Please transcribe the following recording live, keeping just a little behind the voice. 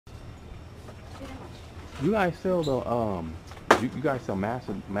You guys sell the you guys sell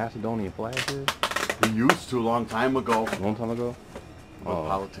Macedonian flags here? We used to a long time ago. Long time ago? But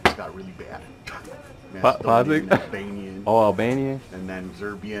politics got really bad. Politics? Macedonian, Albanian. Oh, Albanian? And then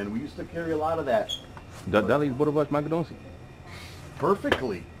Serbian. We used to carry a lot of that. Da li zborovač makedonski?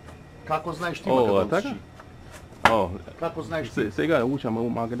 Perfectly. Kako znaš ti Oh, makedonski? Oh. Kako znaš ti? Сега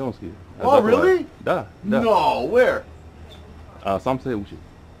учам македонски. Oh, really? Да, да. No, where? Сам се учи.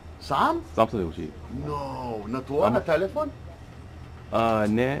 Sam? Сам се учи. No, na tvoj na telefon?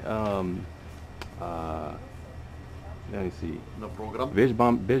 Не, let me see. Na program?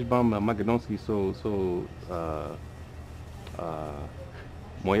 Vežbam makedonski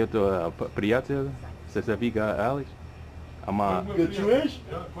моят приятел се вика Алекс. Ама... Да чуеш?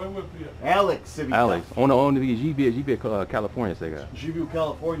 Алекс се вика. Алекс. Он живее в Калифорния сега. Живи в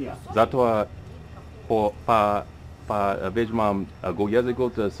Калифорния. Затова vežbam го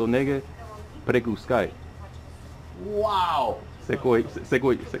язикот со него преку Skype. Wow! Секој.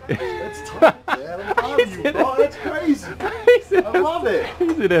 That's tough, man. I'm proud of you, bro. That's crazy. I love it. He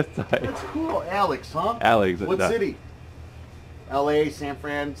said that's tight. That's cool. Alex, huh? Alex. What city? LA, San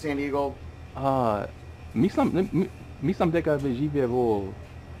Fran, San Diego? Мислам дека живее во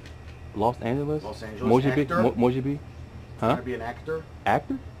Los Angeles. Los Angeles. Actor? Може би. Trying to be an actor?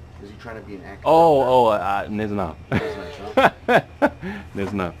 Actor? Is he trying to be an actor? Не знам. Huh? Не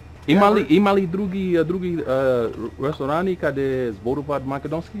знам. Има ли други ресторани каде зборуваат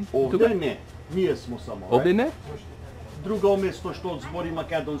македонски? Овде не. Ние смо само. Овде не? Друго место што збори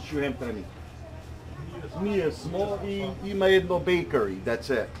македонски у Хемтрани. Ние смо и има едно bakery. That's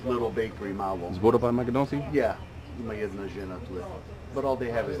it. Little bakery мало. Зборуваат македонски? Yeah. Има една жена туе. But all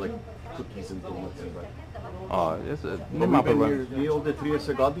they have is like cookies and donuts and bread. Нема проблем. Ние овде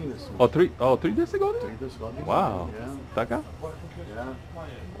 30 години сме. 30 години? 30 години. Wow. Yeah. Така? Yeah.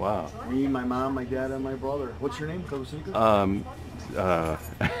 Wow. Me, my mom, my dad, and my brother. What's your name?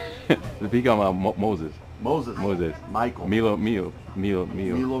 Викам Moses. Moses. Michael. Мило,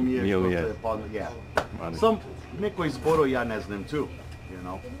 yes. Yeah. Some некои зборови ја не знам too, you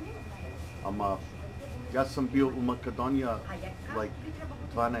know. Јас сам бил у Македонија like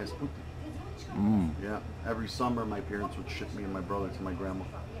 12 пути. Yeah. Every summer my parents would ship me and my brother to my grandma.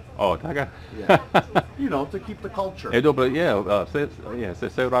 Oh, така? Yeah. You know, to keep the culture. Добре,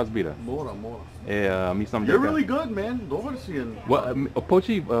 се разбира. Мора. Мислам You're really good, man. Добар си.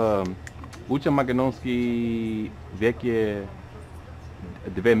 Почи учам македонски веќе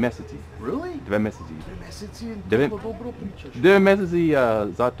 2 месеци. Really? 2 месеци. 2 месеци? Добро причаш. 2 месеци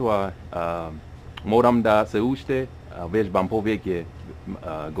затоа морам да се уште вежбам повеќе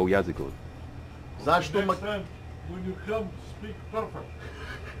го јазикот. Зашто When you come, speak perfect.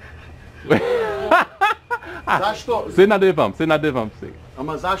 Зашто? Се надевам.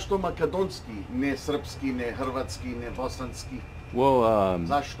 Ама зашто македонски, не српски, не хрватски, не босански? Well,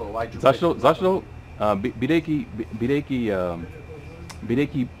 Зашто? Зашто? Бидејќи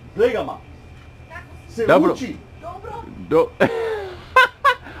Глегама. Се Добро. учи.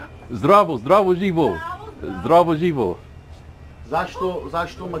 Здраво живо. Зашто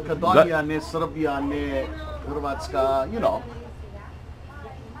Македонија, не Србија, не Хрватска, you know?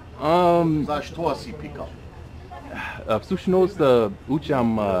 Зашто си пикал? Всушност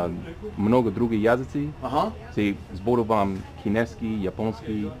учам многу други јазици. Се зборувам кинески,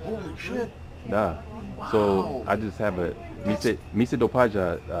 јапонски. Holy shit. Да. So I just have a mi se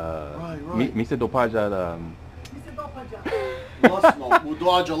dopaѓa mi se dopaѓa Ласно, му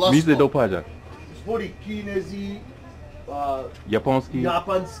доаѓа ласно. ми се доpaѓа Збори кинези, јапонски.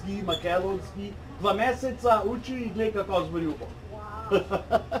 јапански, македонски. 2 месеца учи и гледа како збори убаво.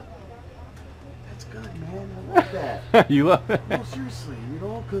 That's good, man. I love that. You love it? No, seriously, you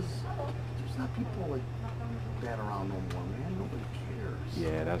know, because there's not people like that around no more, man. Nobody cares.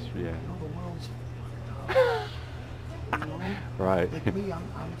 Yeah, that's You know, the world's fucked up. You know? right. Like me,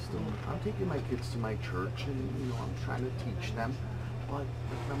 I'm taking my kids to my church, and you know, I'm trying to teach them. But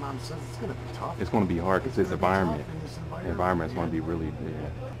like my mom says, it's gonna be tough. It's going to be hard because this environment. Environment Environment's going to be really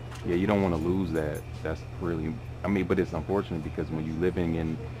yeah. You don't want to lose that. That's really. I mean, but it's unfortunate because when you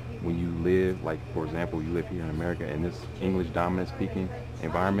live, like for example, you live here in America in this English dominant speaking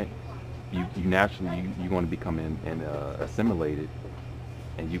environment, you naturally you're going to become assimilated,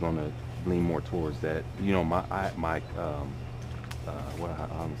 and you're going to lean more towards that. You know, what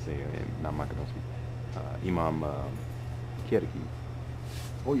I'm saying, not Makedonski, Imam Kiriki.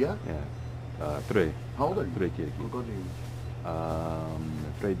 Oh yeah? Yeah. Tre. How old are you? Tre Kiriki. How old are you?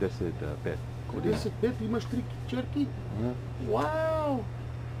 35. 35, имаш 3 кчерки? Wow!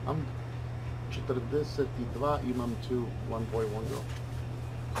 I'm 42, имам 2, one boy, one girl.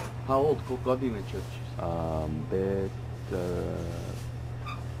 How old? Колко години черчи? That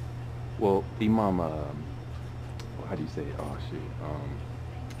well, Imam. How do you say it? Oh shit.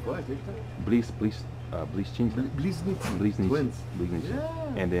 Go ahead, take that. Bliźnicy. Bliźnicy. Twins. Bliźnicy.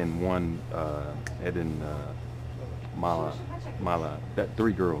 Yeah. And then one, and then Mala. That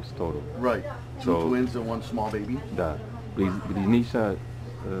 3 girls total. Right. 2 So- twins and 1 small baby. Da. Bliźnica,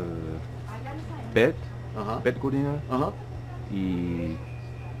 Bet Uh-huh. godina Uh-huh.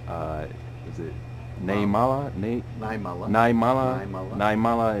 I, is it Naimala? Naimala.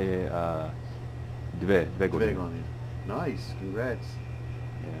 Naimala e dve Big godina. on you. Nice. Congrats.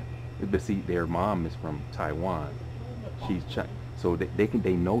 Yeah. But see, their mom is from Taiwan. She's so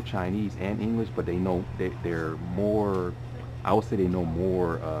they know Chinese and English, but they know they're more. I would say they know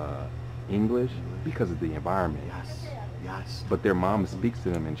more English because of the environment. Yes. Yes. But their mom speaks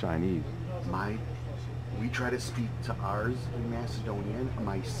to them in Chinese. We try to speak to ours in Macedonian.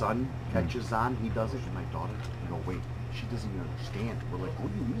 My son catches on, he does it, and my daughter, wait, she doesn't even understand. We're like, what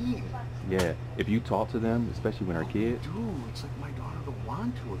do you mean? Yeah, if you talk to them, especially when they're kids. Dude, it's like my daughter don't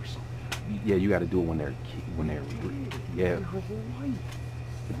want to or something. Yeah, you got to do it when they're yeah. Her whole life.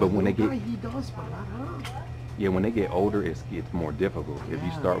 But when they get He does, but not her. yeah, when they get older, it's more difficult. If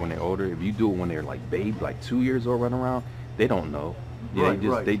you start when they're older, if you do it when they're like baby, like 2 years old, running around, they don't know. Yeah,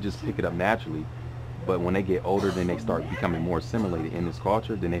 they just pick it up naturally. But when they get older, then they start becoming more assimilated in this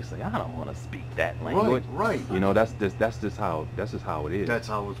culture. Then they say, I don't want to speak that language. Right. You know, that's just how it is. That's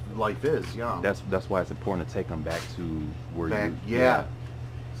how life is. Yeah. That's why it's important to take them back to where you. Yeah.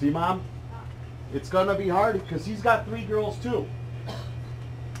 See, Mom, it's gonna be hard because he's got 3 girls too.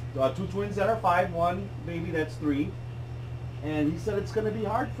 2 twins that are 5, 1 baby that's 3. And he said it's going to be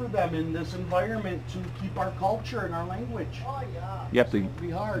hard for them in this environment to keep our culture and our language. Oh yeah. You have to. It's gonna be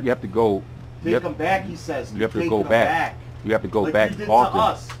hard. You have to go. Take them back, he says. You have to go back. You have to go like back you did often. To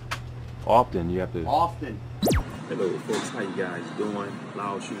us. Often you have to. Often. Hello folks, how you guys doing?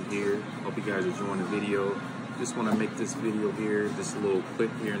 Lao Shu here. Hope you guys are enjoying the video. Just want to make this video here, just a little clip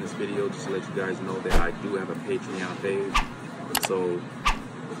here in this video, just to let you guys know that I do have a Patreon page. So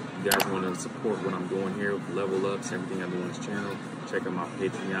if you guys want to support what I'm doing here, level ups, everything I do on this channel, check out my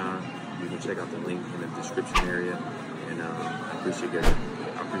Patreon. You can check out the link in the description area. And I appreciate you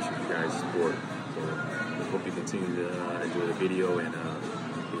guys' support. So I hope you continue to enjoy the video and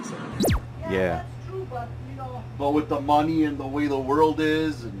peace out. Yeah. But with the money and the way the world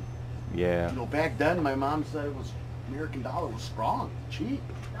is, and Yeah. back then my mom said it was American dollar was strong, cheap.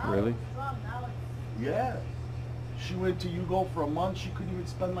 Really? Yeah. She went to Yugo for a month. She couldn't even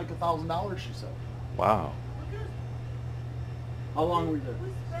spend like $1,000. She said. Wow. How long were you there?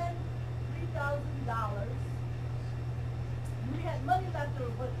 We spent $3,000. We had money left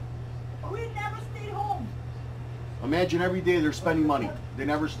over, but we never stayed home. Imagine every day they're spending money. They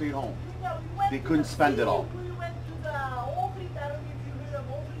never stayed home. They couldn't spend it all. We went to the Ohrid. I don't know if you heard of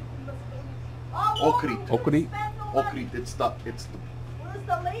Ohrid in Macedonia. Ohrid. Ohrid. Ohrid. It's the Where's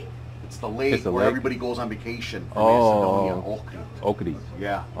the lake? it's the lake It's the where lake? everybody goes on vacation from Oh. Macedonia. Ohrid. Ohrid.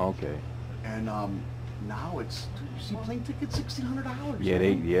 Yeah. Okay. And now it's, you see plane tickets $1,600. Yeah,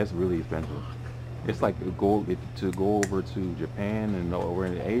 man. it's really expensive. It's like to go over to Japan and over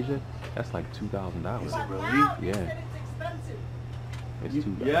in Asia. That's like $2,000. Is it really? Now they Yeah. said it's expensive. It's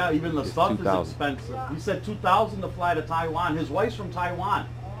Yeah, even the it's stuff 2,000. is expensive. He said $2,000 to fly to Taiwan. His wife's from Taiwan,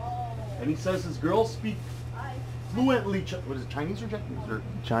 and he says his girls speak fluently. What is it, Chinese or Japanese? Or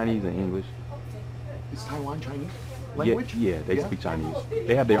Chinese and English. is Taiwan Chinese language? Yeah, they speak Chinese.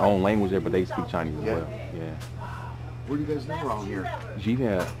 They have their own language there, but they speak Chinese as Yeah. well. Yeah. Where do you guys live around here?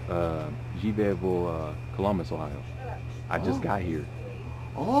 Jivevo, Columbus, Ohio. I just got here.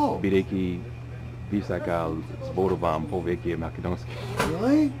 Oh, Bireki, Bisakal, Zbodovam, Poveki, Makedonski.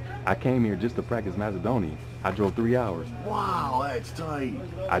 really? I came here just to practice Macedonian. I drove 3 hours. Wow, that's tight.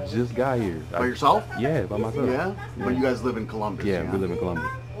 I just got here. By yourself? Yeah, by myself. Yeah? But you guys live in Columbus? Yeah, we live in Columbus.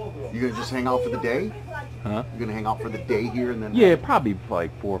 You gonna just hang out for the day? Huh? You gonna hang out for the day here and then? Yeah, probably for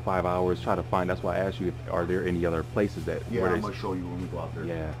like 4 or 5 hours. Try to find. That's why I asked you, are there any other places that? Yeah, where I'm they- gonna show you when we go out there.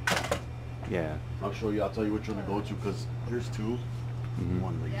 Yeah. Yeah. I'll show you. I'll tell you which one to go to because there's 2. Mhm.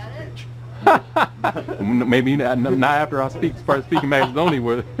 One lady's a bitch. Maybe not after I start speaking Macedonian.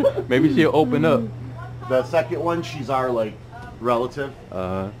 Where maybe she'll open up. The second one, she's our like relative.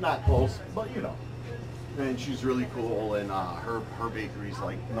 Not Close, but you know. And she's really cool, and her bakery's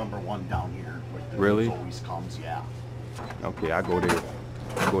like #1 down here. Like, Really? Always comes, yeah. Okay, I go there.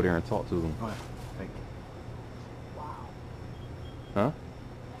 I go there and talk to them. Go ahead. Thank you. Huh?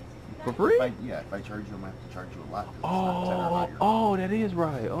 For free? If I charge you, I'm gonna have to charge you a lot. 'cause it's not 10 or higher. Oh, that is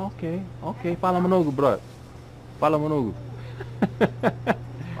right. Okay, okay. Fala Manogu, bro. Fala Manogu.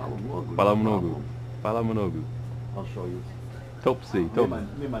 Follow Mogu, Fala no Manogu. problem. Fala mnogo. I'll show you. Topsy.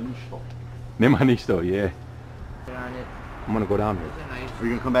 Nema ništo. Nema nisto, yeah. On it. I'm gonna go down here. Those are nice. Are you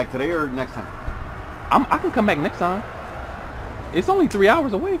gonna come back today or next time? I can come back next time. It's only 3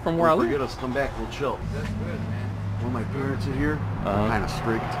 hours away from where I Don't forget live. us, come back, we'll chill. That's good, man. When my parents are here, they're kind of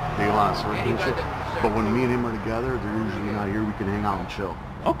strict. They allow us Yeah, certain you got shit. the- But when me and him are together, they're usually not here. We can hang out and chill.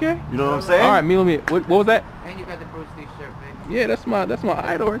 Okay. You know what I'm saying? All right, Milo, what was that? And you got the Bruce Lee shirt, baby. Yeah, that's my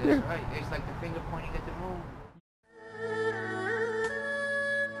idol right there. That's right. It's like the finger pointing at